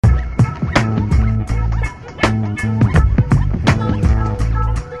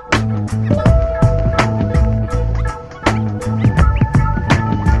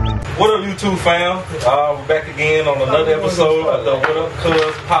E2 fam, we're back again on another episode of the What Up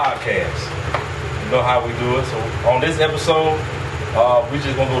Cuz podcast. You know how we do it. So on this episode, we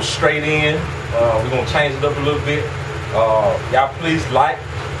just gonna go straight in. We're gonna change it up a little bit. Y'all please like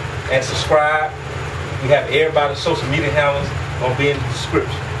and subscribe. We have everybody's social media handles gonna be in the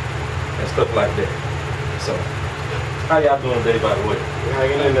description and stuff like that. So how y'all doing today, by the way?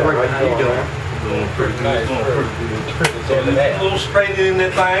 Hanging in there. How you doing? Doing pretty good. So let's get a little straight in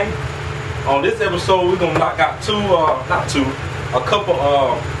that thing. On this episode, we're gonna knock out a couple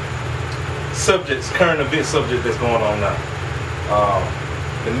subjects, current event subjects that's going on now.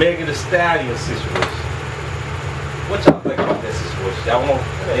 The Megan Thee Stallion situation. What y'all think about that situation? Y'all want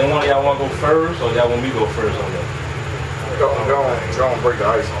to go first, or y'all want me to go first on that? Go on, break the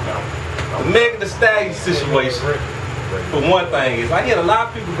ice on that. The Megan Thee Stallion situation, for one thing, is I hear a lot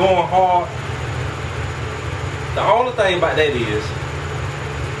of people going hard. The only thing about that is,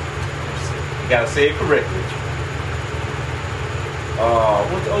 you gotta say it correctly.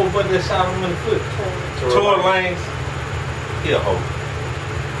 What's the old buddy that shot him in the foot? Tory Lanez. He a hoe.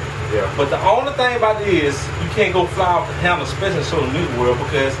 Yeah. But the only thing about it is, you can't go fly off the handle, especially in the social media world,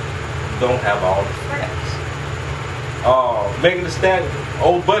 because you don't have all the facts. Megan Thee Stallion,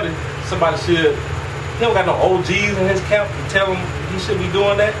 old buddy, somebody should. He don't got no OGs in his camp to tell him he should be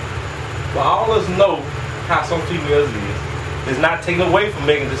doing that. But all of us know how some females is. It's not taken away from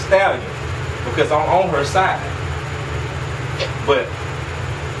Megan Thee Stallion, because I'm on her side. But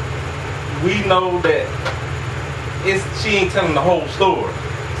we know that she ain't telling the whole story.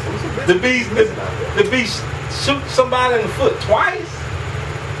 The beast shoot somebody in the foot twice.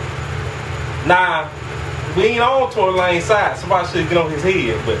 Nah, we ain't on Tory Lane's side. Somebody should get on his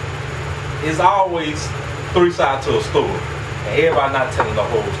head, but it's always three sides to a story, and everybody not telling the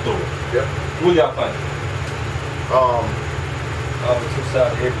whole story. Yep. What y'all think? The two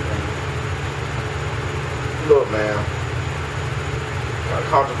sides of everything. Look, man.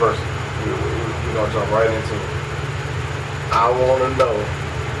 Controversy. We're gonna jump right into it. I want to know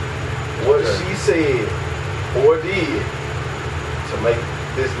what she said or did to make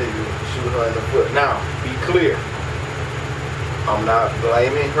this nigga shoot her in the foot. Now, be clear. I'm not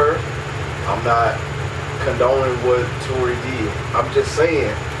blaming her. I'm not condoning what Tory did. I'm just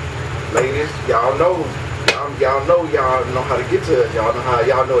saying, ladies, y'all know how to get to us.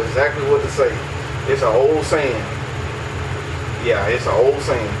 Y'all know exactly what to say. It's an old saying. Yeah, it's an old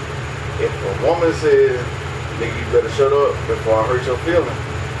saying. If a woman says, nigga, you better shut up before I hurt your feelings,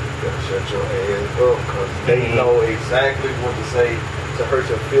 you better shut your ass up, because they know exactly what to say to hurt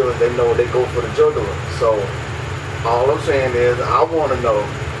your feelings. They know they go for the jugular. So all I'm saying is, I want to know,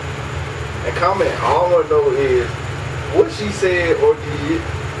 and comment, all I want to know is what she said or did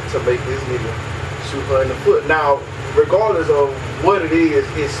to make this nigga shoot her in the foot. Now, regardless of what it is,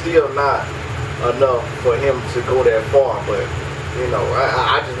 it's still not enough for him to go that far, but you know,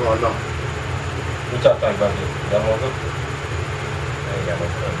 I just want to know. What y'all think about this? Y'all want to go? I ain't got no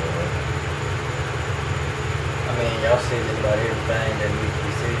fun with it. I mean, y'all said just about everything that we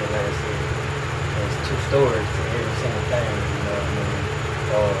said last year. There's two stories to every single thing, you know what I mean?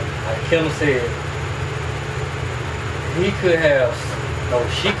 Like Kim said, she could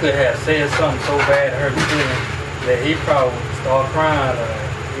have said something so bad to her feelings that he probably would start crying or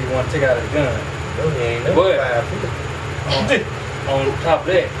he want to take out his gun. No, he ain't never On top of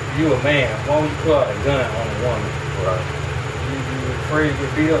that, you a man. Why would you pull out a gun on a woman? Right. You afraid to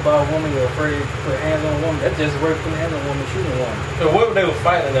get beat up by a woman? You're afraid to put hands on a woman? That's just worth putting hands on a woman, shooting a woman. So what they were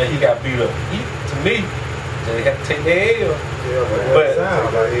fighting that he got beat up? To me, they had to take their L.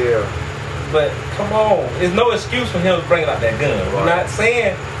 But come on, there's no excuse for him bringing out that gun. Right. We're not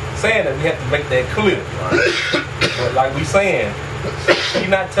saying that we have to make that clear. Right. But like we saying,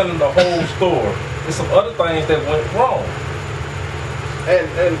 he's not telling the whole story. There's some other things that went wrong. And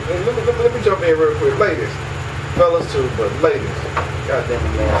let me jump in real quick, ladies, fellas too, but ladies, goddamn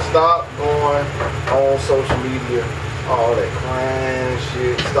it, man, stop going on social media, all that crying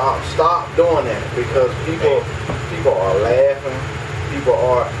shit. Stop doing that, because people are laughing. People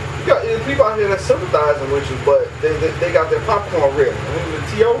out here that's sympathizing with you, but they got their popcorn ready. The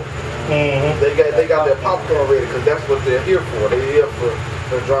T.O. They got their popcorn ready, because that's what they're here for. They're here for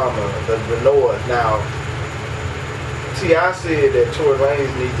the drama, the noise. Now, I said that Tory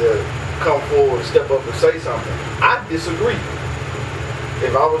Lanez need to come forward and step up and say something. I disagree.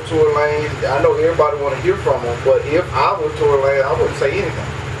 If I was Tory Lanez, I know everybody want to hear from him, but if I was Tory Lanez, I wouldn't say anything.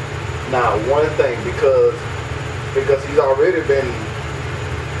 Now, one thing, because he's already been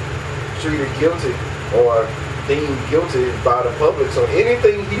treated guilty or deemed guilty by the public, so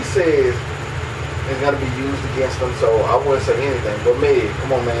anything he says it's gonna be used against them. So I wouldn't say anything. But Meg,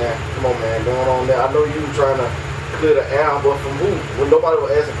 come on, man, going on there. I know you trying to clear the air, but from who? When nobody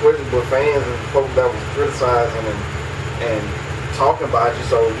was asking questions, but fans and folks that was criticizing and talking about you.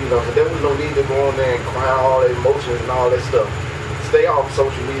 So so there was no need to go on there and cry all the emotions and all that stuff. Stay off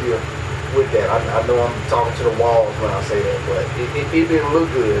social media with that. I know I'm talking to the walls when I say that, but it didn't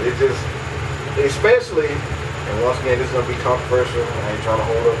look good. It just, especially, and once again, this is going to be controversial. I ain't trying to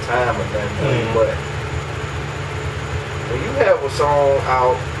hold up time or nothing, but when you have a song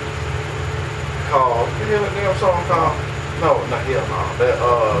out called, you hear a damn song called, no, not hell no,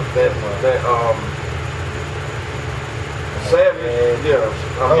 Savage,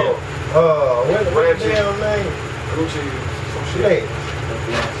 what's the damn name? Gucci, some shit.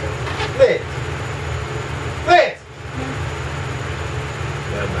 Let's.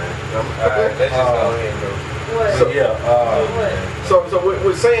 Yeah, man. Alright, let's just go ahead and go. What? So, yeah. So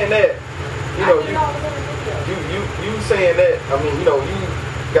we're saying that, you saying that. I mean, you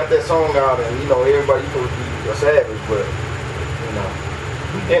got that song out, and everybody supposed to be a savage, but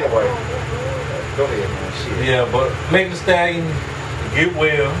anyway, go ahead, man. Shit. Yeah, but make the Stallion get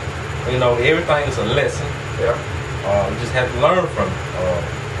well. Everything is a lesson. Yeah. You just have to learn from it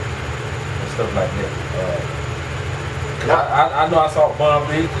and stuff like that. I know I saw Bun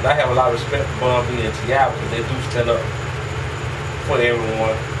B, because I have a lot of respect for Bun B and T.I. because they do stand up for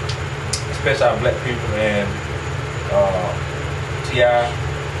everyone, especially our black people, and T.I.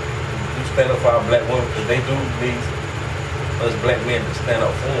 do stand up for our black women because they do need us black men to stand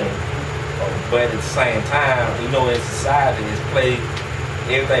up for them. But at the same time, in society,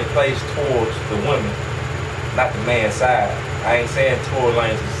 everything plays towards the women, not the man's side. I ain't saying Tory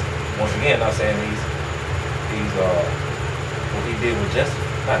Lanez is, once again, not saying he's what he did was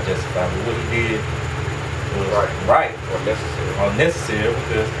not justified, but what he did was right. Unnecessary,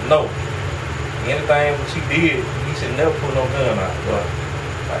 because anything what she did, he should never put no gun out. But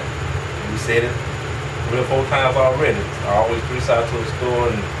like we said it 3 or 4 times already. I always reach out to the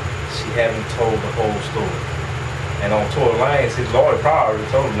store and she haven't told the whole story. And on Tory Lanez, his lawyer probably already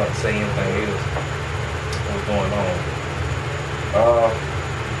told him not to say anything else. What's going on?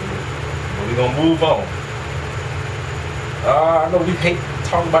 But we're gonna move on. I know we hate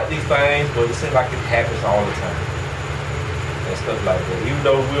talking about these things, but it seems like it happens all the time and stuff like that. Even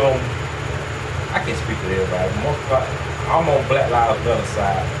though I can't speak for everybody. I'm on Black Lives Matter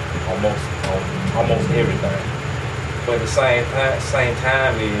side almost everything. But at the same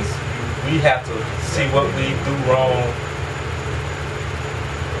time is we have to see what we do wrong.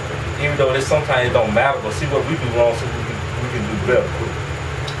 Even though sometimes it don't matter, but see what we do wrong so we can do better.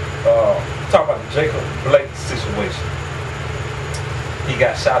 Talk about the Jacob Blake situation. He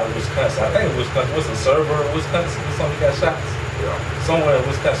got shot in Wisconsin. I think it was Wisconsin. What's the server in Wisconsin or something? He got shot. Yeah. Somewhere in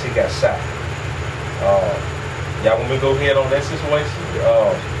Wisconsin he got shot. Y'all want me to go ahead on that situation?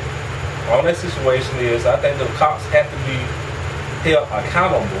 On that situation is I think the cops have to be held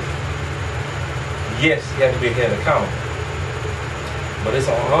accountable. Yes, he has to be held accountable. But it's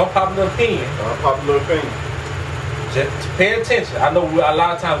an unpopular opinion. Just pay attention. I know a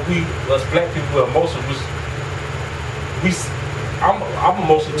lot of times us black people, are emotional. I'm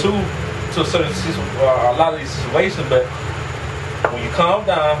emotional too to a lot of these situations. But when you calm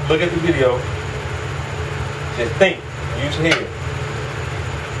down, look at the video, just think, use your head.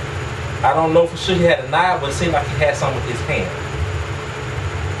 I don't know for sure he had a knife, but it seemed like he had something with his hand.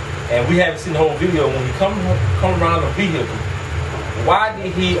 And we haven't seen the whole video. When he come around the vehicle, why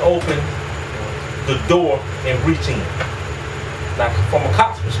did he open the door and reach in? Now, from a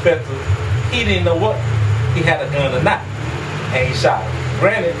cop's perspective, he didn't know what he had, a gun or not, and he shot her.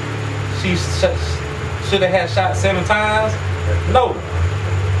 Granted, she should have had shot 7 times. No,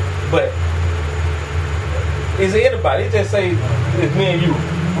 but is it anybody? It just say it's me and you.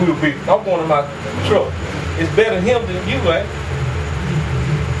 We'll be. I'm going in my truck. It's better him than you, right?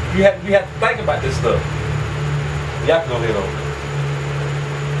 You have to think about this stuff. Y'all can go ahead on.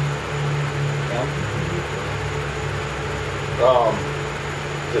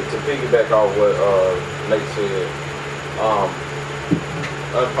 To piggyback off what Nate said,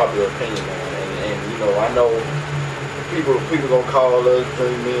 unpopular opinion, man, and I know people gonna call us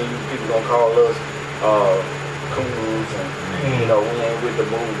dream men, people gonna call us coons, and we ain't with the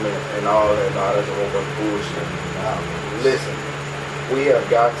movement and all that. Nah, that's a whole bunch of bullshit. Listen, we have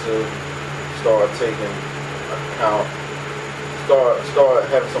got to start taking account, start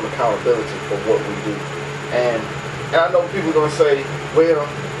having some accountability for what we do. And I know people gonna say, well,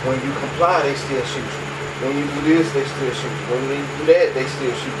 when you comply, they still shoot you. When you do this, they still shoot you. When you do that, they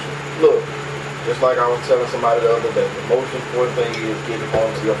still shoot you. Look, just like I was telling somebody the other day, the most important thing is getting home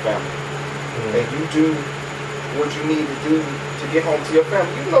to your family. and you do what you need to do to get home to your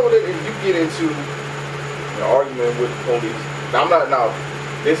family. You know that if you get into an argument with the police, now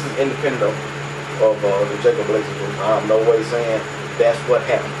this is independent of the Jacob Blake situation. I'm no way saying that's what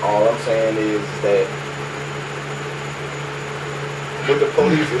happened. All I'm saying is that with the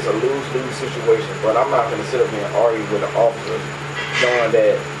police, it's a lose-lose situation. But I'm not going to sit up here and argue with the officers, knowing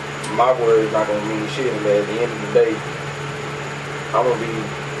that my word is not going to mean shit, and that at the end of the day, I'm going to be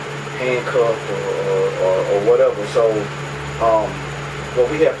handcuffed or whatever. So what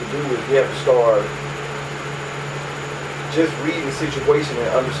we have to do is we have to start just reading the situation and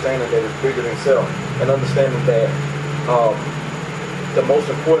understanding that it's bigger than self, and understanding that the most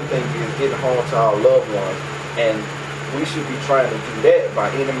important thing is getting home to our loved ones, and we should be trying to do that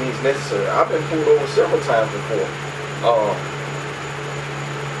by any means necessary. I've been pulled over several times before,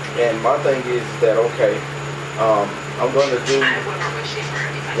 and my thing is that I'm going to do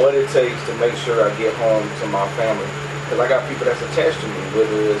what it takes to make sure I get home to my family. Because I got people that's attached to me,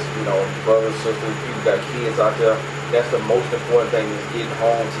 whether it's, brothers, sisters, people got kids out there. That's the most important thing, is getting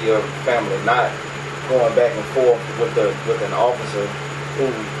home to your family, not going back and forth with an officer who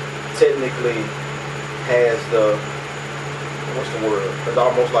technically has it's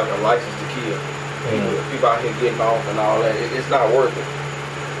almost like a license to kill. People out here getting off and all that. It's not worth it.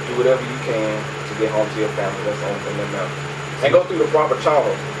 Do whatever you can to get home to your family. That's the only thing that matters. And go through the proper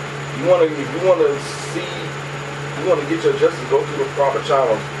channels. If you want to get your justice, go through the proper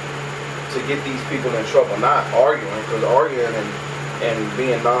channels to get these people in trouble. Not arguing, because arguing and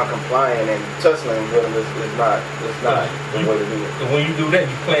being non-compliant and tussling with them is not the way to do it. And when you do that,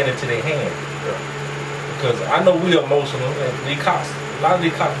 you play it into their hand. Yeah. Because I know we emotional, and a lot of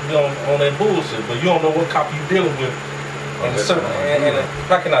these cops be on that bullshit, but you don't know what cop you dealing with. And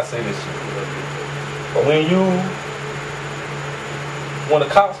how can I say this shit? When the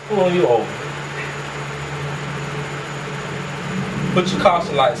cops pulling you over, put your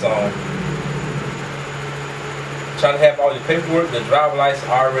caution lights on, trying to have all your paperwork, the driver license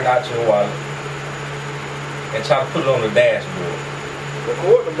already out your wallet, and try to put it on the dashboard.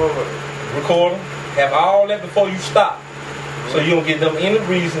 Record the motherfucker. Record them. Have all that before you stop, so you don't give them any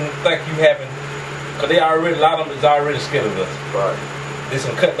reason to think you haven't, because a lot of them is already scared of us. Right. This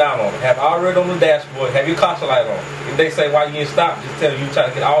can cut down on it. Have already on the dashboard. Have your caution light on. If they say why you didn't stop, just tell you trying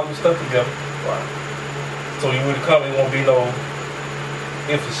to get all your stuff together. Right. So you would come, it won't be no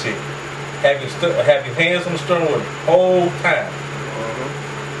iffy shit. Have your hands on the steering wheel the whole time.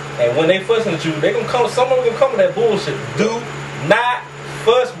 And when they fussing at you, they gonna come. Some of them gonna come with that bullshit. Do not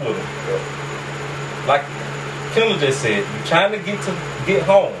fuss with them. Like Kendall just said, you're trying to get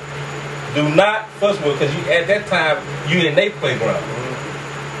home. Do not fuss with them, because at that time you in their playground.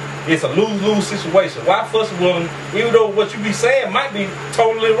 It's a lose-lose situation. Why fuss with them, even though what you be saying might be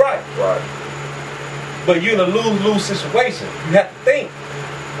totally right? Right. But you're in a lose-lose situation. You have to think.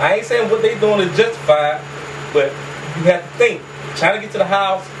 I ain't saying what they doing is justified, but you have to think. Trying to get to the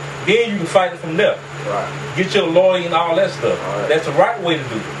house, then you can fight it from there. Right. Get your lawyer and all that stuff. Right. That's the right way to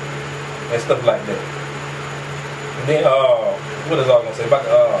do it. And stuff like that. And then, what is I gonna say about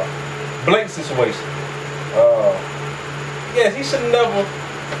the Blake situation? Yes, he should never.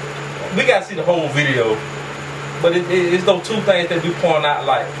 We gotta see the whole video, but it's those two things that we point out.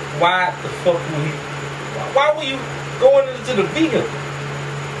 Like, why the fuck would he? Why were you going into the vehicle?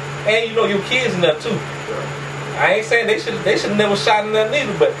 And your kids in there too. Yeah. I ain't saying they should never shot in there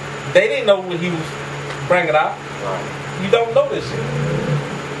neither, but they didn't know what he was bringing out. Right. You don't know this shit.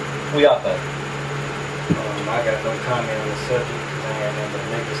 We out there. I got no comment on the subject, because I ain't nothing but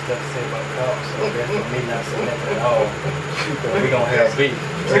negative stuff to say about cops, so that's for me not saying nothing at all. We gonna have beef.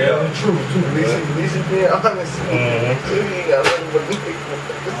 Tell the truth. At least you being honest. You ain't got nothing but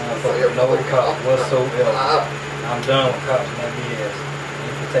No cop whatsoever. I'm done with cops and that BS.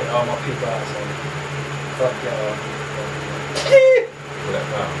 You can take all my people out, so fuck y'all.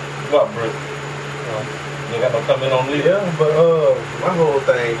 What, bro? You got no comment on this? Yeah, but my whole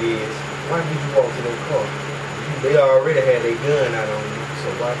thing is, why did you walk to their car? They already had their gun out on you, so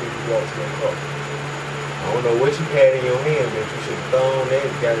why did you walk to their car? I don't know what you had in your hand, but you should have thrown that.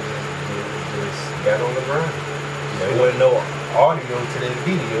 You gotta just got on the ground. There wasn't no audio to that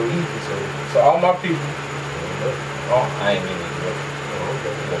video either, So all my people, I ain't mean it.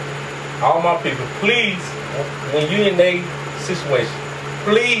 All my people, please, when you in a situation,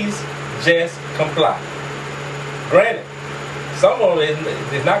 please just comply. Granted, some of it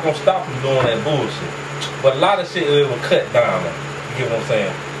is not gonna stop them doing that bullshit, but a lot of shit it will cut down. You get what I'm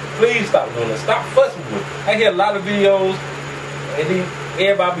saying? Please stop doing it. Stop fussing with it. I hear a lot of videos, and then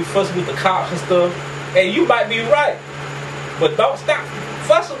everybody be fussing with the cops and stuff, and you might be right, but don't stop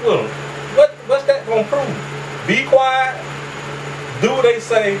fussing with them. What gonna prove. Be quiet, do what they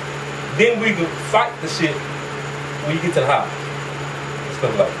say, then we can fight the shit when you get to the house.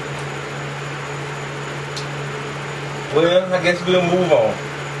 Stuff like that. Well, I guess we'll move on.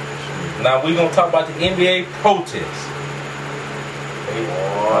 Now we're gonna talk about the NBA protests.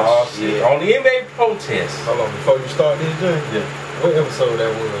 Oh, shit. On the NBA protests. Hold on, before you start this, Jay. Yeah. What episode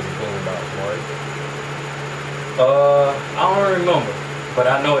that was going about, Mark? I don't remember, but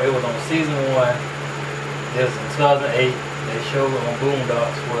I know it was on season 1. It was in 2008. They showed it on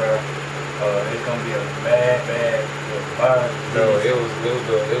Boondocks where it's gonna be a bad virus. No, it was the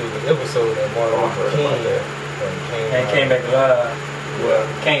episode that Martin Luther King came back alive. Well,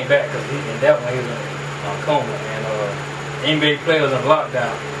 came back because in that one he was in coma, and NBA players in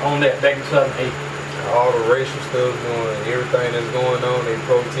lockdown on that back in 2008. all the racial stuff going, everything that's going on, they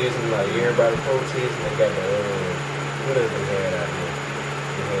protesting, like everybody protesting. They got the what else they had out here?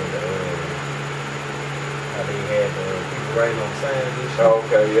 They had people writing on signs and shit.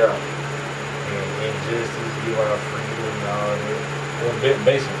 Okay, yeah. And injustice, give our freedom and all that. Well,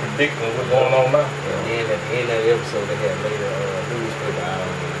 basically predicting what's going on now. And then at the end of the episode, they had later newspaper out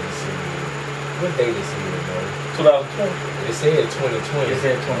and see what day they see it, bro. 2020. It said 2020. It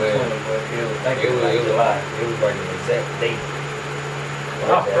said 2020, but it was like July. It was like an exact date.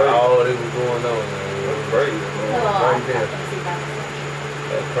 Wow, Like all that was going on, man. It was crazy, man. Right there.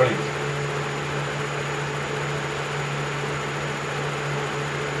 That's crazy.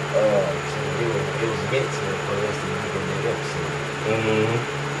 So it was meant to for us to look at that episode.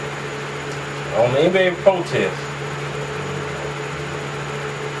 On the NBA protests.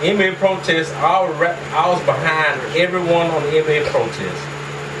 NBA protests, I was behind everyone on the NBA protests.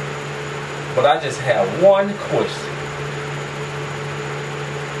 But I just have one question.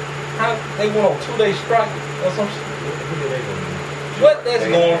 How they went on 2-day strike or some shit? What that's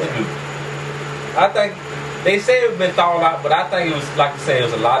going to do? I think they say it's been thought out, but I think it was, like I say, it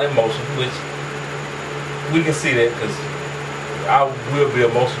was a lot of emotion, which we can see that because I will be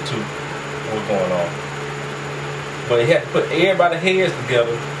emotional too. What's going on? But he had to put everybody's heads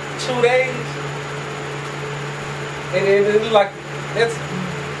together 2 days, and it was like that's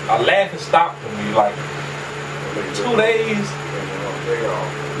a laughing stock for me. Like 2 days.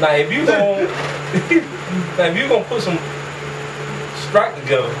 Now if you gonna put some strike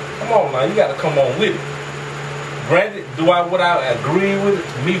together, come on now, you got to come on with it. Granted, would I agree with it?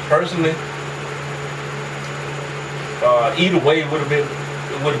 Me personally, either way it would have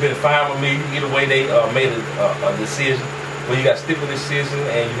been fine with me. Either way they made a decision. But you got to stick with the decision,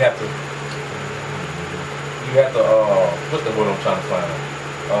 and you have to what's the word I'm trying to find?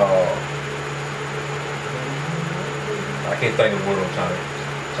 I can't think of the word I'm trying to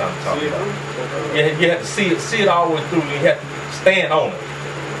talk about. You have to see it all the way through. You have to stand on it,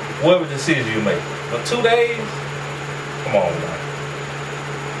 whatever decision you make. But 2 days, come on, man.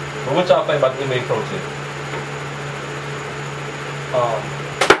 But what y'all think about the NBA protest?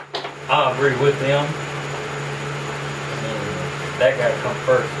 I agree with them. I mean, that got to come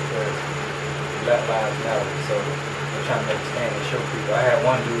first because Black Lives Matter. So they're trying to make a stand and show people. I had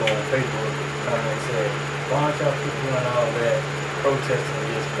one dude on Facebook come and said, "Why aren't y'all people doing all that protesting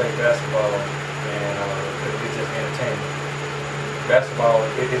and just play basketball and because it's just entertainment? Basketball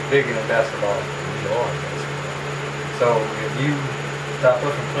is bigger than basketball. So if you stop us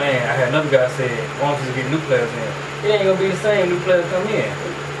from playing," I had another guy say, "Why don't you just get new players in? It ain't gonna be the same. New players come in.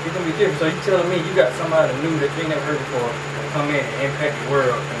 It's gonna be different." So you telling me you got somebody new that you ain't never heard before come in and impact the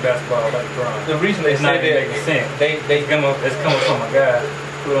world in basketball like LeBron? The reason they it's not say even that making sense. It's coming from a guy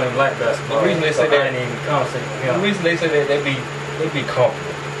who don't even like basketball. The reason they say that, I ain't even conversate with him. the reason they say that they be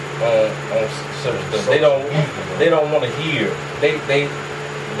comfortable on certain stuff. They don't want to hear. They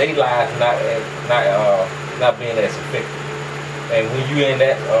lies not being as effective. And when you in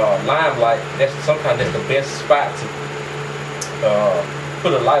that limelight, sometimes that's the best spot to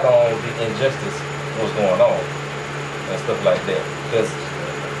put a light on the injustice, what's going on, and stuff like that. Because,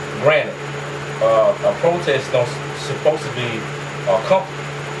 granted, a protest don't supposed to be comfortable.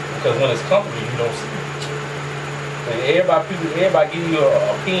 Because when it's comfortable, you don't see it. So everybody give you an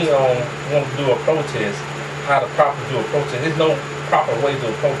opinion on wanting to do a protest, how to properly do a protest. There's no proper way to do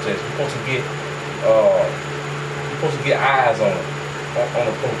a protest. You're supposed to get eyes on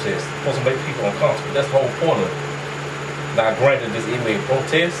a protest. You're supposed to make people uncomfortable. That's the whole point of it. Now, granted, this NBA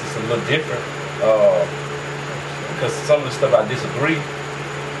protest is a little different because some of the stuff I disagree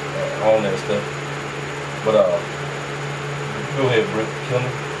on that stuff. But go ahead, Brick. Kill me.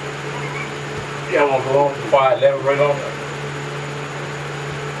 Yeah, I want to go on before I elaborate on it.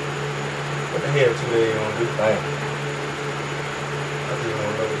 What the hell 2 days gonna do? Dang. I just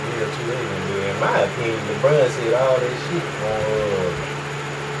want to know what the hell 2 days gonna do. And my opinion, LeBron said all that shit on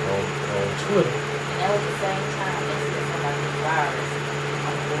Twitter. And that was the same time they said something like this virus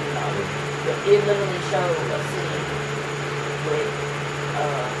on the bulldog. It literally showed a scene with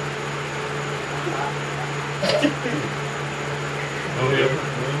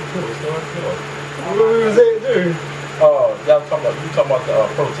Where we was at there? Y'all talking about the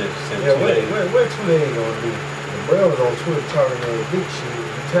protest. Yeah, what 2 days gonna do? The bro was on Twitter talking that big shit.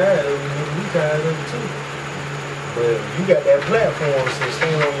 You tired of it, we tired of it too. But you got that platform, so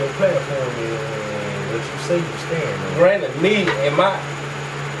stand on your platform and what you say you stand on. Granted, me in my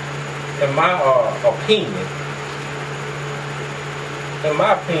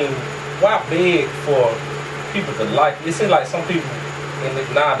opinion, why beg for people to like you? It seems like some people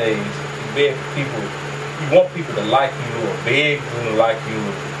nowadays you beg for people, you want people to like you or beg them to like you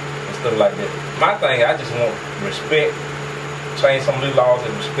and stuff like that. My thing, I just want respect. Change some new laws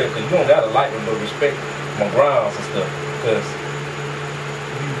and respect, because you don't gotta like me, but respect my grounds and stuff. Because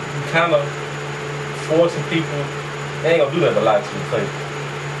you kind of forcing people, they ain't gonna do nothing but lie to your face.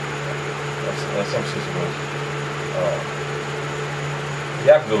 That's some situation.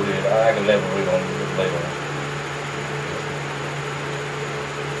 Y'all can go there. I can elaborate on it later on.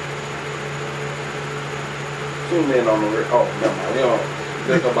 Zoom in on the oh, never mind. You know,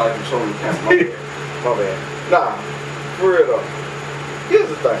 there's nobody controlling the camera. My bad. Nah, for real though. Here's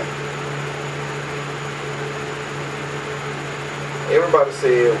the thing. Everybody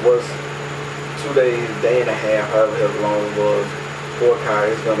said it was 2 days, day and a half, however long it was, boycott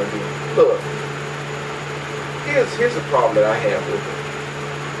is gonna be. Look, here's the problem that I have with it.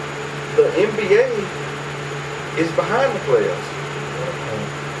 The NBA is behind the players.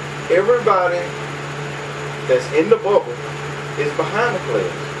 Everybody that's in the bubble is behind the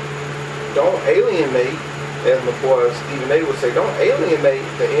players. Don't alienate, as my boy Stephen A would say, don't alienate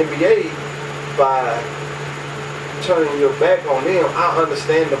the NBA by turning your back on them. I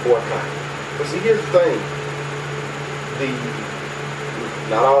understand the boycott. But see, here's the thing.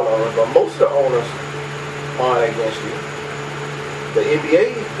 Not all owners, but most of the owners aren't against you. The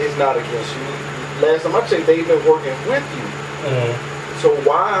NBA is not against you. Last time I checked, they've been working with you. Mm-hmm. So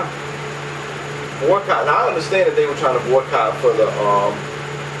why boycott? Now I understand that they were trying to boycott for the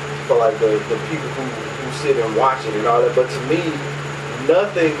people who sit and watch it and all that, but to me,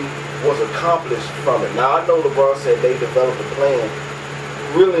 nothing was accomplished from it. Now I know LeBron said they developed a plan.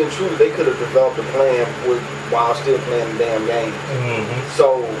 Really and truly, they could have developed a plan while still playing the damn game. Mm-hmm.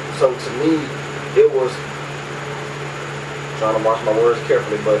 So to me, it was, trying to watch my words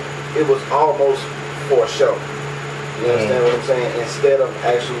carefully, but it was almost for a show. You understand what I'm saying? Instead of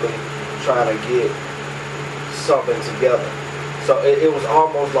actually trying to get something together. So it was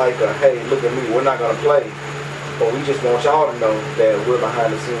almost like a, hey, look at me, we're not going to play, but we just want y'all to know that we're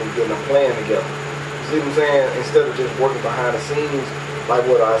behind the scenes getting a plan together. See what I'm saying? Instead of just working behind the scenes like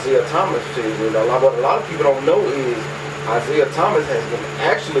what Isaiah Thomas did. You know, what a lot of people don't know is Isaiah Thomas has been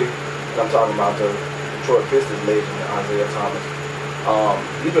actually, and I'm talking about the Detroit Pistons legend, Isaiah Thomas.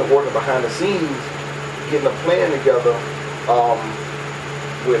 He's been working behind the scenes, getting a plan together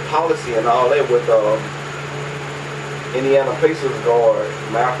with policy and all that with Indiana Pacers guard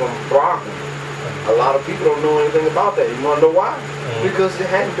Malcolm Brogdon. A lot of people don't know anything about that. You want to know why? Because it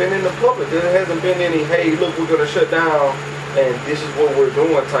hasn't been in the public. There hasn't been any, hey, look, we're going to shut down and this is what we're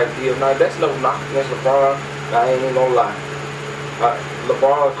doing type deal. Now, that's no knock against LeBron. I ain't even going to lie.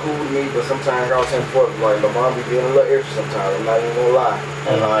 LeBron cool to me, but sometimes I'll tend to like LeBron be being a little extra sometimes. I'm not even going to lie.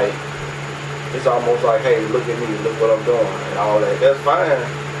 And like, it's almost like, hey, look at me, look what I'm doing and all that. That's fine.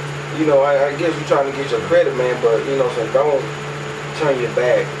 You know, I guess you're trying to get your credit, man, but, you know, so don't turn your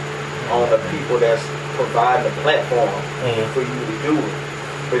back on the people that's providing the platform for you to do it.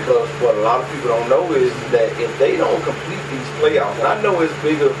 Because what a lot of people don't know is that if they don't complete these playoffs, and I know it's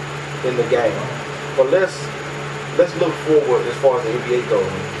bigger in the game, but let's look forward as far as the NBA goes.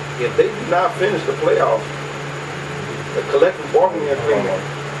 If they do not finish the playoffs, the collective bargaining agreement.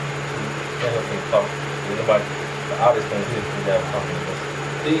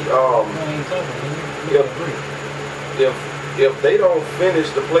 If they don't finish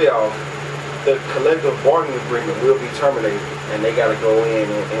the playoffs, the collective bargaining agreement will be terminated, and they got to go in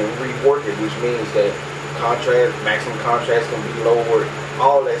and rework it, which means that maximum contracts can be lowered,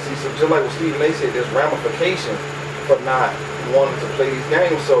 all that. See, so just like what Stephen A said, there's ramifications for not wanting to play these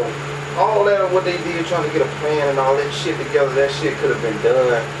games. So all that, what they did, trying to get a plan and all that shit together, that shit could have been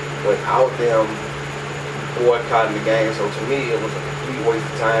done without them boycotting the game. So to me, it was a complete waste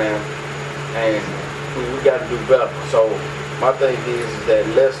of time, and we got to do better. So my thing is that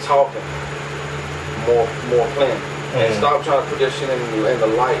less talking, more planning. And stop trying to put that shit in the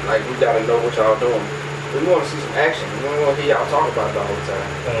light. Like, we gotta know what y'all doing. We want to see some action. We don't want to hear y'all talk about it the whole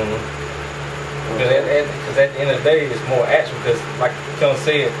time. Because at the end of the day, it's more action. Because, like Kim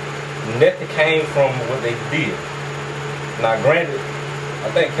said, nothing came from what they did. Now, granted,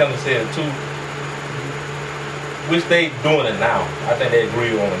 I think Kim said too, which they doing it now. I think they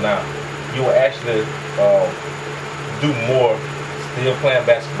agree on it now. You will actually do more, still playing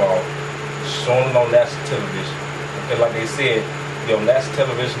basketball, showing it on national television. Because like they said, on national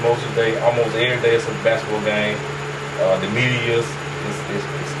television most of the day, almost every day it's a basketball game. The media is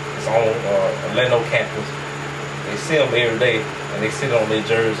on Orlando campus. They see them every day, and they sit on their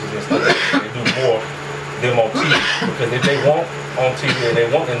jerseys and stuff. They do more them on TV. Because if they want on TV and they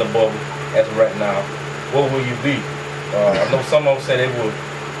want in the bubble, as of right now, what will you be? I know some of them say they would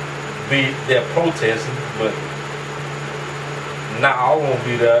be there protesting, but not all will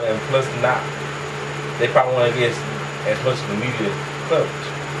be there, and plus not. They probably want to get as much of the media coverage.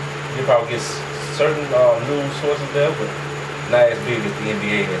 You probably get certain news sources there, but not as big as the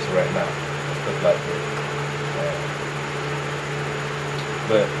NBA is right now. Stuff like that.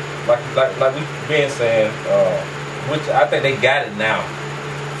 But like we been saying, which I think they got it now,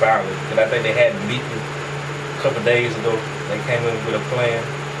 finally. Because I think they had a meeting a couple days ago. They came in with a plan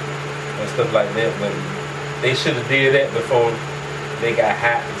and stuff like that. But they should have did that before they got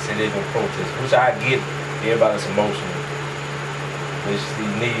hot and said they're gonna protest. Which I get. Everybody's emotional. They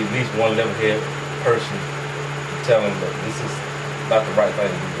need at least one level-headed person to tell them that this is not the right thing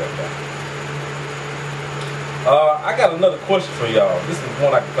to do right now. I got another question for y'all. This is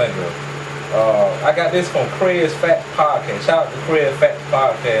one I can think of. I got this from Craig's Fat Podcast. Shout out to Craig's Fat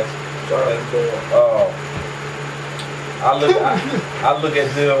Podcast. I look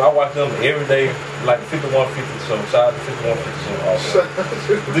at them. I watch them every day, like 5150 show. Shout out to 5150 show also.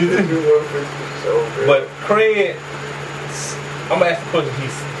 5150 show. But Craig, I'm gonna ask the question.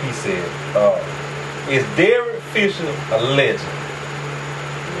 He said, "Is Derek Fisher a legend?"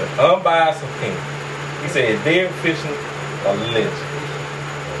 Unbiased opinion. He said, "Is Derek Fisher a legend?"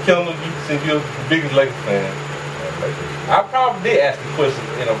 Kendall, you said you're the biggest Lakers fan. I probably did ask the question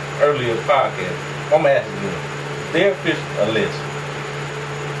in an earlier podcast. I'm gonna ask it again. Derek Fisher a legend.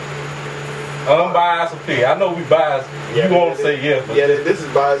 Unbiased opinion. I know we biased. Yeah, you want to say yes, but this is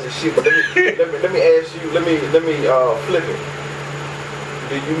biased as shit. But let me ask you. Let me flip it.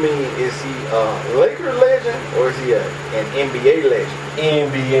 Do you mean is he a Laker legend or is he an NBA legend?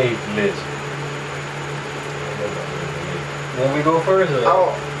 NBA legend. When we go first?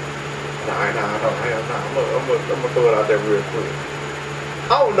 Nah. I'm gonna throw it out there real quick.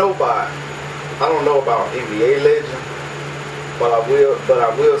 I don't know about NBA legend, but I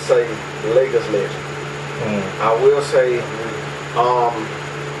will say Lakers legend. I will say,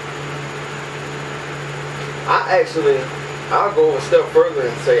 I'll go a step further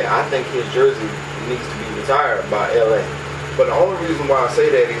and say I think his jersey needs to be retired by LA. But the only reason why I say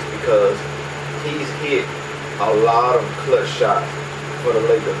that is because he's hit a lot of clutch shots for the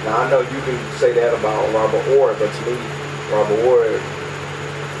Lakers. Now I know you can say that about Robert Horry, but to me, Robert Horry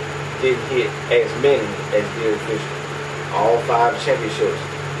didn't hit as many as Derek Fisher. All 5 championships.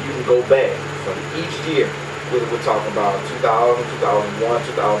 You can go back from each year. We're talking about 2000, 2001,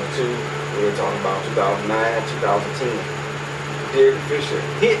 2002. We're talking about 2009, 2010. Derek Fisher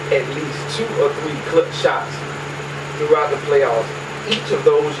hit at least 2 or 3 clutch shots throughout the playoffs each of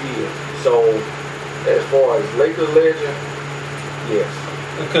those years. So as far as Lakers legend, yes.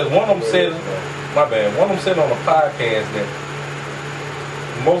 Because one of them said, my bad, one of them said on the podcast that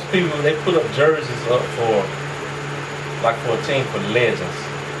most people, they put up jerseys up for a team for legends,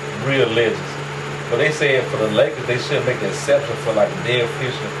 real legends. But they said for the Lakers, they should make an exception for like Derek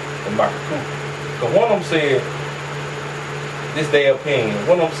Fisher and Michael Cooper. Because one of them said, this is their opinion,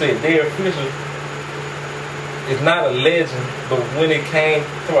 one of them said Derek Fisher is not a legend, but when it came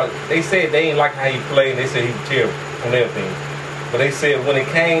to they said they ain't like how he played, they said he was terrible from their opinion. But they said when it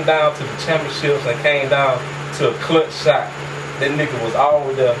came down to the championships and came down to a clutch shot, that nigga was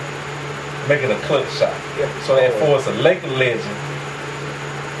always there making a clutch shot. Yeah. So as far as a Laker legend,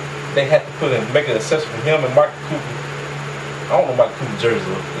 they had to make an exception for him and Michael Cooper. I don't know about Cooper jersey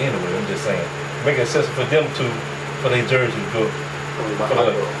anyway, I'm just saying. Make an exception for them two for their jersey to go.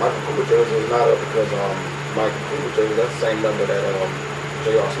 Michael Cooper jersey is not up because Michael Cooper jersey, that's the same number that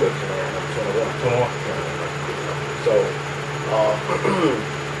J.R. Smith can wear, 21. So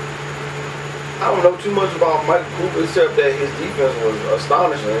I don't know too much about Michael Cooper except that his defense was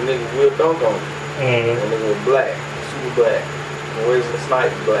astonishing. And nigga will dunk on him. And nigga was black, super black. Wesley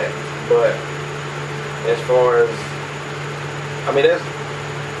Snipes black. But as far as, I mean,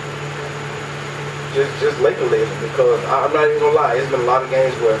 just Laker legend because I'm not even gonna lie. It's been a lot of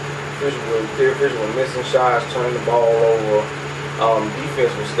games where Derek Fisher was missing shots, turning the ball over.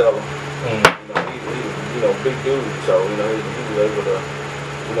 Defense was stellar. He big dude, so he was able to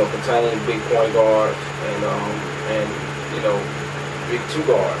contain big point guards and big two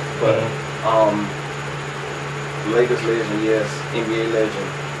guards. But Lakers legend, yes. NBA legend.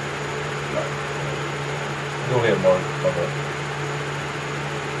 Go ahead, Mark. Okay.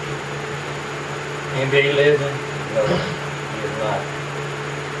 NBA legend? No, he is not.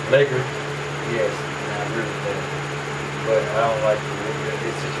 Lakers? Yes, and I agree with that. But I don't like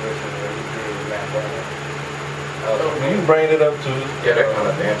this situation where he did with Matt Barnes. You can bring it up too. Yeah, that kind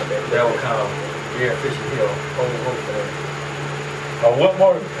of dampened it. That was kind of Derek Fisher Hill. Hold for that. Oh, what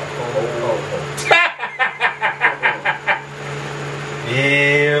more?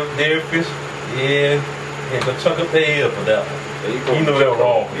 Yeah, Derek Fisher. Yeah, but chuck up the hill for that one. Yeah, you know that was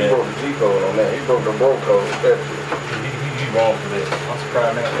wrong for that. He broke the G code on that. He broke the bro code. He wrong for that. I'm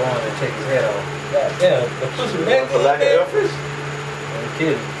surprised Matt Barnes didn't take his head off. Yeah, the pussy back for lack of effort. I'm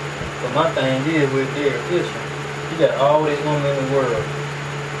kidding. But my thing is with Derek Fisher, you got all these women in the world,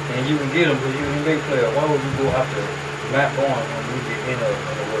 and you can get them because you're an NBA player. Why would you go after Matt Barnes when you get in the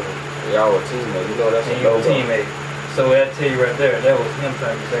world? Y'all were teammates. You know that's and you were a teammate. So I tell you right there, that was him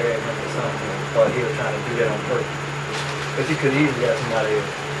trying to say that for something, or he was trying to do that on purpose. Because he could easily got somebody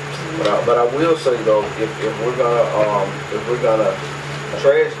else. But I will say though, if we're gonna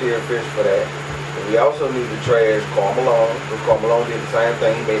trash Derek Fisher for that, we also need to trash Karl Malone, because Karl Malone did the same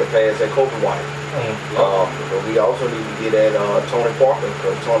thing. He made a pass at Kobe White. But we also need to get at Tony Parker,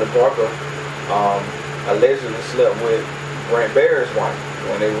 because Tony Parker allegedly slept with Grant Barrett's wife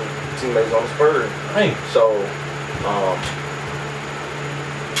when they were teammates on the Spurs. So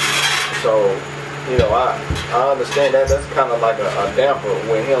I understand that that's kind of like a damper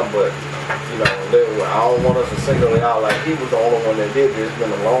with him, but I don't want us to single it out like he was the only one that did this. It's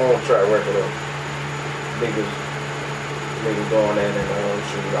been a long track record of niggas doing that and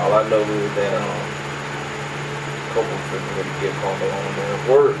shoot. All I know is that Coco couldn't really get Karl Malone there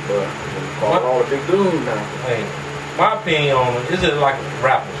work, but Karl Malone a big dude now. Hey, my opinion on it is just like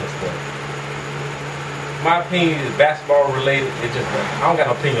rappers and stuff. My opinion is basketball related. It just I don't got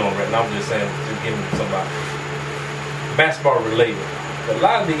no opinion on it right now. I'm just saying, just giving somebody basketball related. But a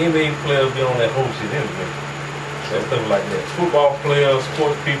lot of the NBA players be on that whole shit anyway. And stuff like that. Football players,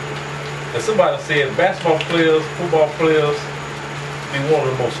 sports people. And somebody said basketball players, football players be one of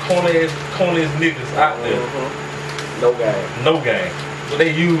the most corniest niggas out there. No game. So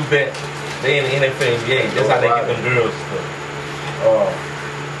they use that. They in the NFL game. That's how they get them girls and stuff.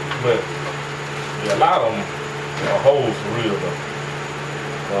 But yeah, a lot of them are hoes for real though.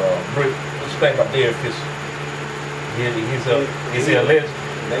 Brick, what you think about Derek Fisher? Is he a legend?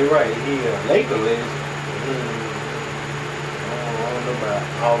 They right. He a Laker legend. I don't know about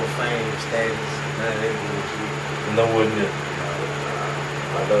Hall of Fame status. None of that bullshit. No one did.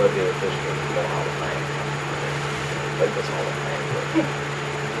 I love Derek Fisher, but he's no Hall of Fame. Lakers Hall of Fame.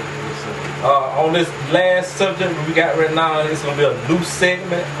 On this last subject we got right now, it's gonna be a new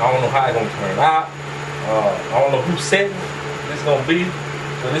segment. I don't know how it's gonna turn out. I don't know whose segment it's gonna be.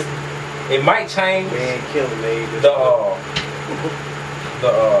 So it might change. Man, Killer made this.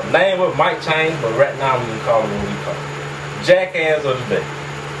 The name of it might change, but right now we can call it what we call it. Jackass of the day.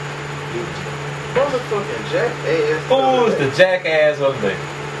 Motherfucking jackass. Who is the jackass of the day?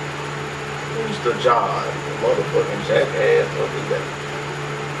 Who's the John? The motherfucking jackass of the day.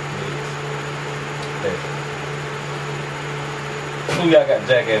 Who y'all got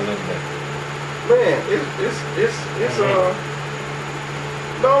jackass of the day? Man, it's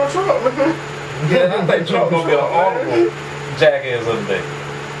Donald Trump, man. Yeah, I think Trump gonna be an honorable jackass of the day.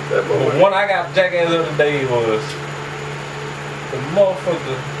 But one I got jackass of the day was the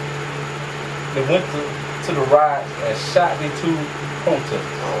motherfucker that went to the riots and shot these two protesters.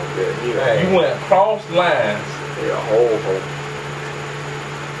 Oh yeah, you went across lines. Yeah, whole.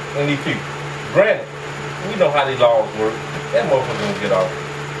 And these people. Granted, we know how these laws work. That motherfucker gonna get off.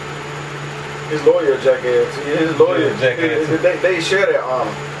 His lawyer jackass. His lawyer jackass. They share that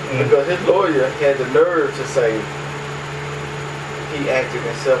honor because his lawyer had the nerve to say he acted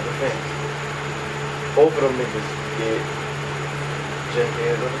in self-defense. Both of them niggas get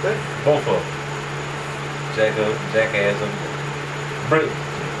jackass of the day. Both of them. Jackass of the day. Brittany,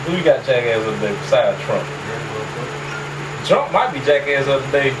 who you got jackass of the day besides Trump? Trump might be jackass of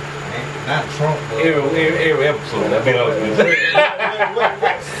the day. Not Trump, but every episode. I'll be honest with you.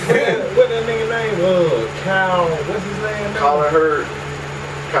 What that nigga name? Kyle. What's his name? Colin Hurd.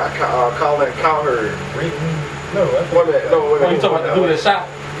 Colin Cowherd. No, What you talking about the dude that shot?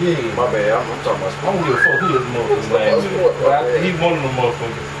 Yeah. My bad. I'm talking about I sport. don't give a fuck who this motherfucker's name is. But he's one of them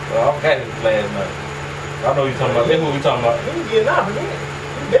motherfuckers. I forgot his last name. I know you talking about. That's what we talking about. He was getting out again.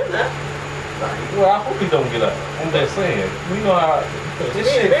 He better not. Well, I hope he don't get out. I'm just saying. We know how this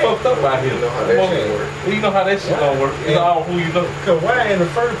shit fucked up out here. You know how that shit work. You know how that shit gonna work. It's all who you know. Cause why in the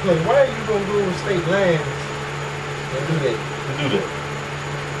first place? Why are you gonna go to state lines and do that? To do that.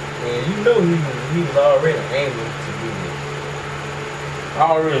 And you know he was already aiming to do that. I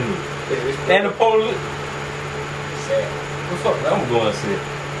already knew. And the police. Sad. What's up? I'm going to say.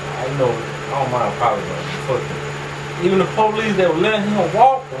 I know. I don't mind apologizing. Fuck it. Even the police that were letting him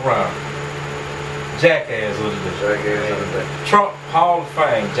walk around. Jackass of the day. Jackass of the day. Trump Hall of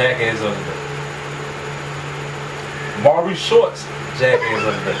Fame. Jackass of the day. Maurice Shorts. Jackass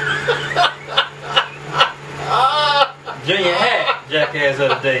of the day. Junior hat, jackass of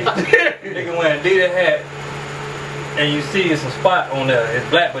the day. Nigga wearing Adidas hat, and you see it's a spot on there. It's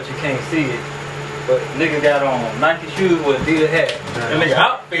black, but you can't see it. But nigga got on Nike shoes with Adidas hat. And nigga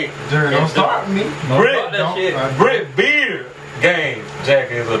outfit. Jerry, don't start me. Britt, that shit. Britt Beard game.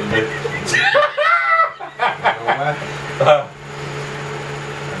 Jackass of the day. I Uh,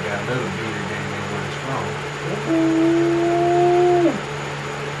 got another beater game that was strong.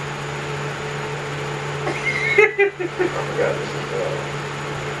 I forgot this is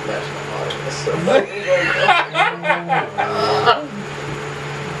national holiday.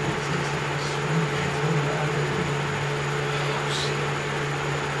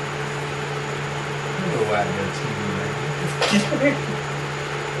 Go out there TV,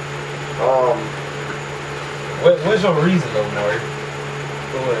 what's your reason though, Marty?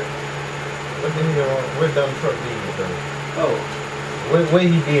 For what? What the hell? What Donald Trump did though? Oh, What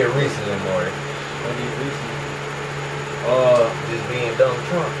he did recently, Marty? what did he recently? Just being Donald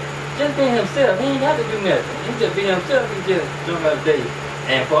Trump. Just being himself. He ain't got to do nothing. He just being himself. He just doing that day.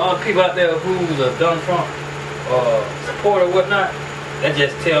 And for all the people out there who's a Donald Trump supporter or whatnot, that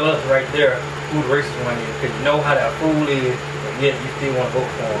just tell us right there who the racist one is. Because you know how that fool is, but yet you still want to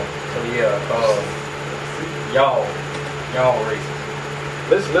vote for him. So yeah, y'all racist.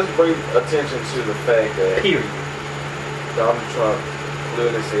 Let's bring attention to the fact that Period. Donald Trump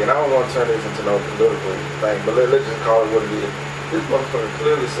clearly said, and I don't want to turn this into no political thing, but let's just call it what it is. This motherfucker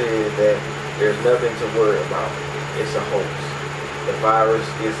clearly said that there's nothing to worry about. It's a hoax. The virus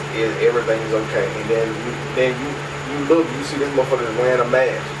is everything's okay. And then you look, you see this motherfucker is wearing a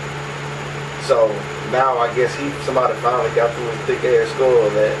mask. So now I guess somebody finally got through his thick ass skull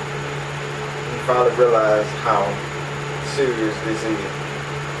that he finally realized how serious this is.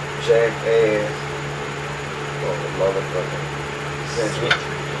 Jackass. Oh, motherfucker. Century.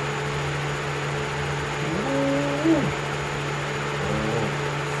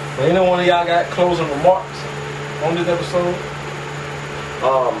 So any one of y'all got closing remarks on this episode?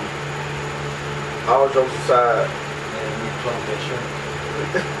 All jokes aside, And we plump that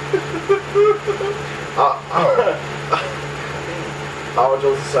shirt. all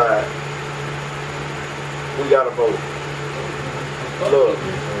jokes aside, we gotta vote. Look,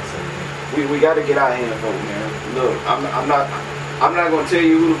 we gotta get out here and vote, man. Look, I'm not gonna tell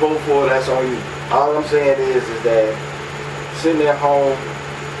you who to vote for. That's on you. All I'm saying is that sitting at home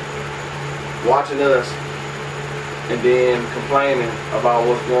watching us and then complaining about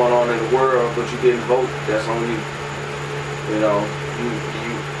what's going on in the world, but you didn't vote, that's on you. You know,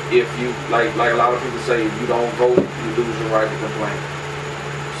 if you like a lot of people say, if you don't vote, you lose your right to complain.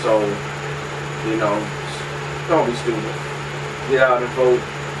 So, you know, don't be stupid. Get out and vote.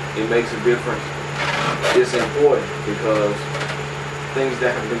 It makes a difference. It's important because things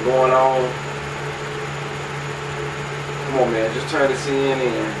that have been going on. Come on, man, just turn to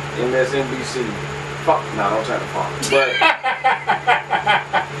CNN, MSNBC. Fuck, no, don't turn to Fox. But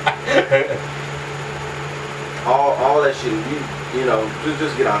all that shit, you know,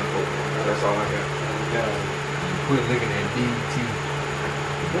 just get out and vote. That's all I got. Quit looking at BET.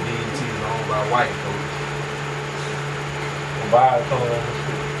 BET is owned by white folks.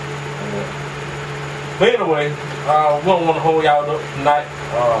 But anyway, we don't want to hold y'all up tonight.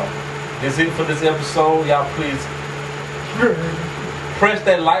 That's it for this episode. Y'all please press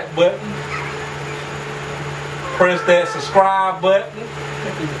that like button. Press that subscribe button.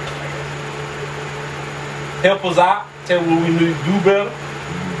 Help us out. Tell me what we need to do better.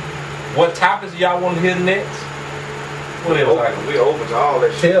 What topics y'all want to hear next? What else? We open to all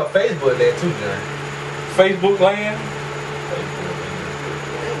that shit. Tell Facebook that too, Jerry. Facebook land?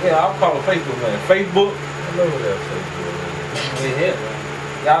 Yeah, I'll call it Facebook land. Facebook. I know that Facebook land. Yeah.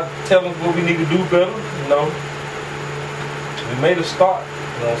 Y'all tell us what we need to do better. You know, we made a start.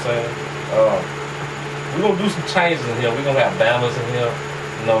 You know what I'm saying? We're gonna do some changes in here. We're gonna have banners in here.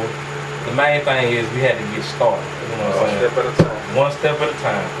 You know, the main thing is we had to get started. You know what I'm saying? One step at a time. One step at a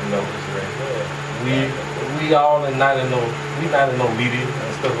time. You know, we all are not in no media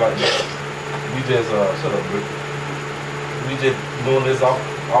and stuff like that. We just shut up, Rick. We just doing this off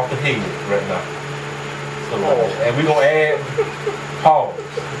the head right now. So, and we gonna add pause.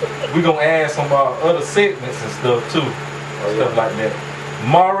 We gonna add some other segments and stuff too, stuff like that.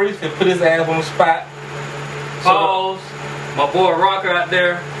 Maurice can put his ass on the spot. Pause. My boy Rocker out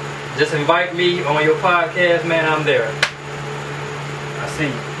there, just invite me on your podcast, man. I'm there. I see.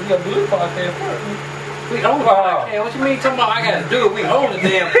 We gotta do this podcast first. We own the podcast. What you mean talking about I gotta do it? We own the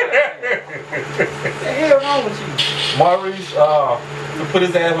damn podcast. What the hell wrong with you? Maurice to put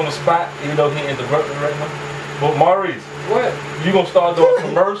his ass on the spot, even though he interrupted right now. But Maurice, What? you gonna start doing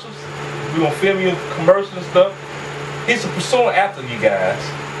commercials? We gonna film you commercials and stuff. He's a pursuing actor, you guys.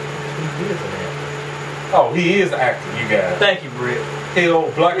 He is an actor. Oh, he is an actor, you guys. Thank you, Britt.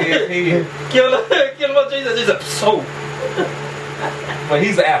 Hell, block his head. Kill him, Jesus. He's a soul. But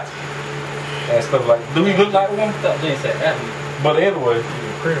he's an actor. And stuff like, do he look like one? I thought James said athlete. But anyway, He's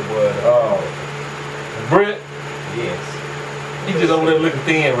a pretty boy. Britt, Yes. he just over there looking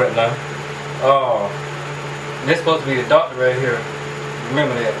thin right now. That's supposed to be the doctor right here.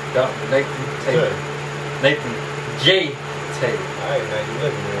 Remember that, Dr. Nathan Taylor. Nathan J. Taylor. I ain't not you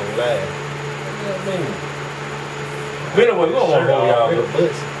looking at him laugh. But anyway, we don't want to hold y'all up.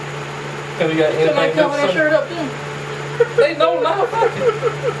 Butts. Can we got anything Somebody cover that else? shirt up then. They know now, fuck it.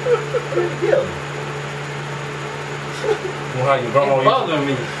 Yeah. You know how your grandma It's used bothering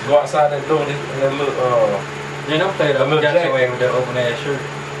me. to go outside that door and that little, You don't play that. A little Got your jacket. way with that open ass shirt.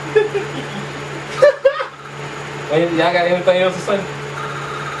 y'all got anything else to say?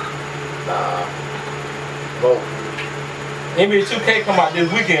 Nah. Vote. NBA 2K come out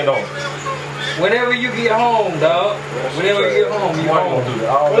this weekend though. Whenever you get home, dog. Whenever you get home, you Why you home. gonna do that?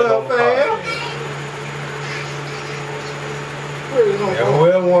 All What that up, on the fam? podcast. Where you gonna Yeah, go?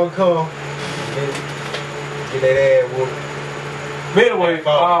 whoever want to come, get that ass whooped. But anyway,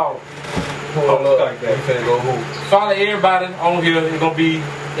 Pull up. We finna go hoop. follow everybody on here. It's gonna be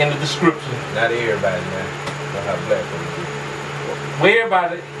in the description. Not everybody, man. Know how black folks do. Where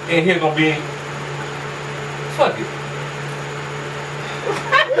everybody in here gonna be. Fuck it.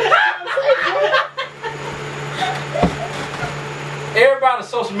 Everybody's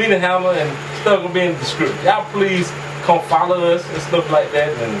social media handle and stuff gonna be in the description. Y'all please come follow us and stuff like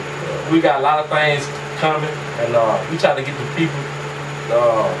that. And we got a lot of things coming, and we try to get the people,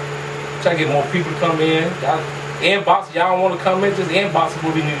 try to get more people to come in. Y'all inbox, y'all want to come in, just inbox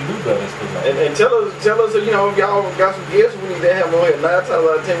what we need to do better and stuff like that. And tell us, you know, if y'all got some guests we need to have on here. 9 times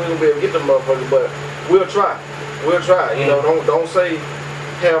out of 10 we gonna be able to get them motherfuckers, but we'll try. You know, don't say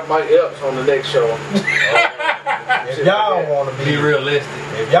have Mike Epps on the next show. If y'all want to Be realistic.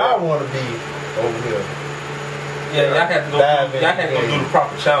 if y'all want to be over here, Yeah, y'all have to go. Y'all have to go do the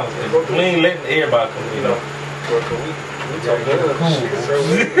proper challenge. We ain't letting everybody come. You know, Well, 'cause we talk Yeah, good cool. shit, so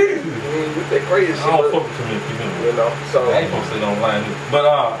we that crazy I shit. don't but, fuck with too many people. you know, so I ain't supposed to say it online, either. But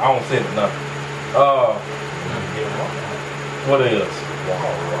I don't say it enough. What else?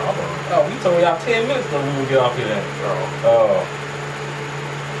 Oh, we told y'all 10 minutes ago we would get off here. Then.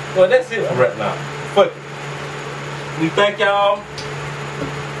 Well, that's it for right now. Fuck it. We thank y'all,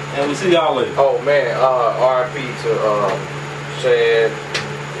 and we see y'all later. oh man, R.I.P. to Chad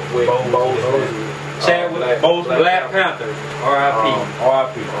with Bozeman. Chadwick Boseman, Black Panther. R.I.P.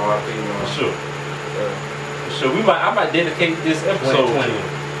 R.I.P. R.I.P. For man. sure. Yeah. For sure. I might dedicate this episode 2020. to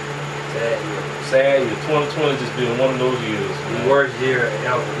sad year. 2020 just been one of those years. The worst year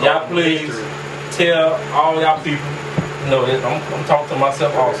ever. Y'all please tell all y'all people. You know, I'm talking to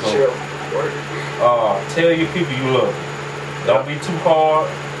myself also. Tell your people you love them. Don't be too hard.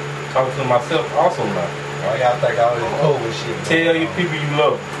 Talking to myself also now. oh, y'all think all this COVID shit. Tell your people you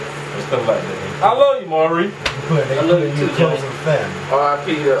love them and stuff like that. I love you, Maury. I love you too, close Johnny. to the family.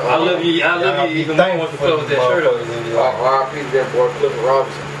 R.I.P. to I love you. I love you even more once you close that shirt up. R.I.P. to that boy Clifford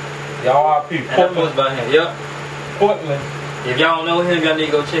Robinson. Y'all RP. And I post about him. Yep. Portland. If y'all don't know him, y'all need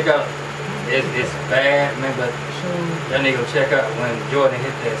to go check out. It's bad, man, but y'all need to go check out when Jordan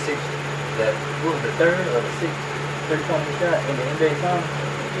hit what was the third or the sixth 3-point shot in the NBA final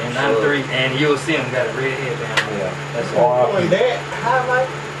in '93, and you'll see him got a red headband. Yeah. That's Boy, that highlight.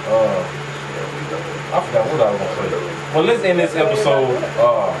 I forgot what I was gonna say. Well, let's end this episode.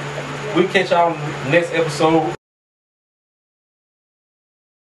 We catch y'all next episode.